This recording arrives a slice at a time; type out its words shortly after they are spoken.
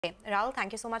Okay, Rahul,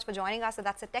 thank you so much for joining us. So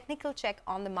that's a technical check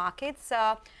on the markets.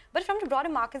 But from the broader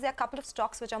markets, there are a couple of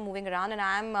stocks which are moving around, and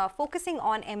I'm focusing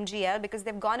on MGL because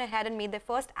they've gone ahead and made their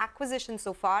first acquisition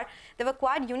so far. They've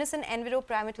acquired Unison Enviro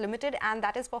Private Limited, and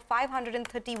that is for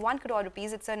 531 crore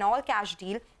rupees. It's an all-cash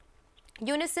deal.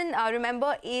 Unison,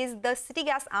 remember, is the city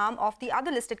gas arm of the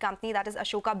other listed company, that is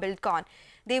Ashoka Buildcon.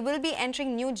 They will be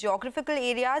entering new geographical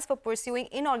areas for pursuing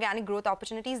inorganic growth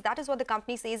opportunities. That is what the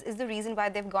company says is the reason why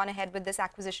they've gone ahead with this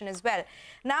acquisition as well.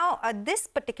 Now, this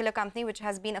particular company, which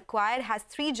has been acquired, has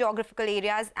 3 geographical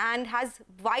areas and has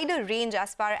wider range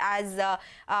as far as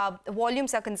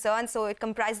volumes are concerned. So it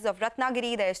comprises of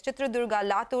Ratnagiri, there is Chitradurga,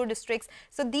 Latur districts.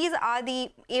 So these are the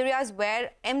areas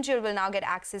where MGL will now get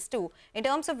access to. In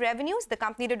terms of revenues, the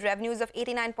company did revenues of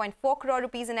 89.4 crore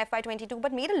rupees in FY22,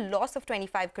 but made a loss of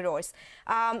 25 crores.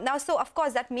 Now, so of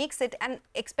course, that makes it an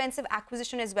expensive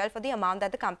acquisition as well for the amount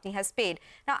that the company has paid.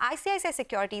 Now, ICICI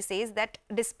Securities says that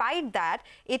despite that,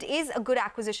 it is a good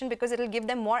acquisition because it will give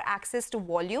them more access to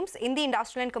volumes. In the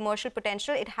industrial and commercial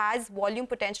potential, it has volume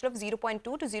potential of 0.2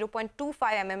 to 0.25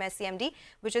 MMSCMD,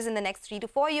 which is in the next 3 to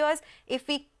 4 years. If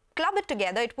we club it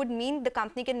together, it would mean the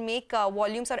company can make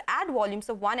volumes or add volumes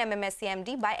of 1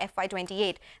 MMSCMD by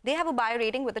FY28. They have a buy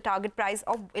rating with a target price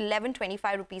of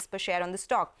 1125 rupees per share on the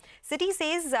stock. Citi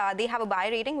says they have a buy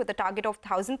rating with a target of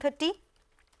 1030.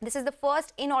 This is the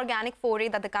first inorganic foray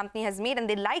that the company has made, and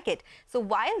they like it. So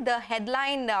while the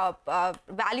headline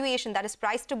valuation, that is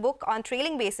price to book on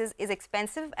trailing basis, is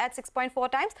expensive at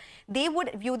 6.4 times, they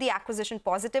would view the acquisition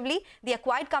positively. The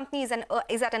acquired company is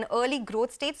at an early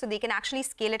growth stage, so they can actually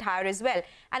scale it higher as well.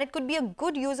 And it could be a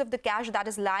good use of the cash that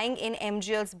is lying in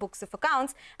MGL's books of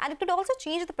accounts. And it could also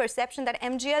change the perception that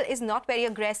MGL is not very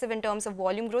aggressive in terms of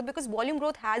volume growth, because volume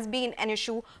growth has been an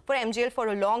issue for MGL for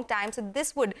a long time. So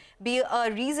this would be a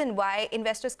reason why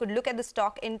investors could look at the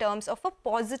stock in terms of a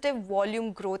positive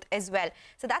volume growth as well.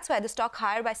 So that's why the stock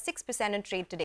higher by 6% in trade today.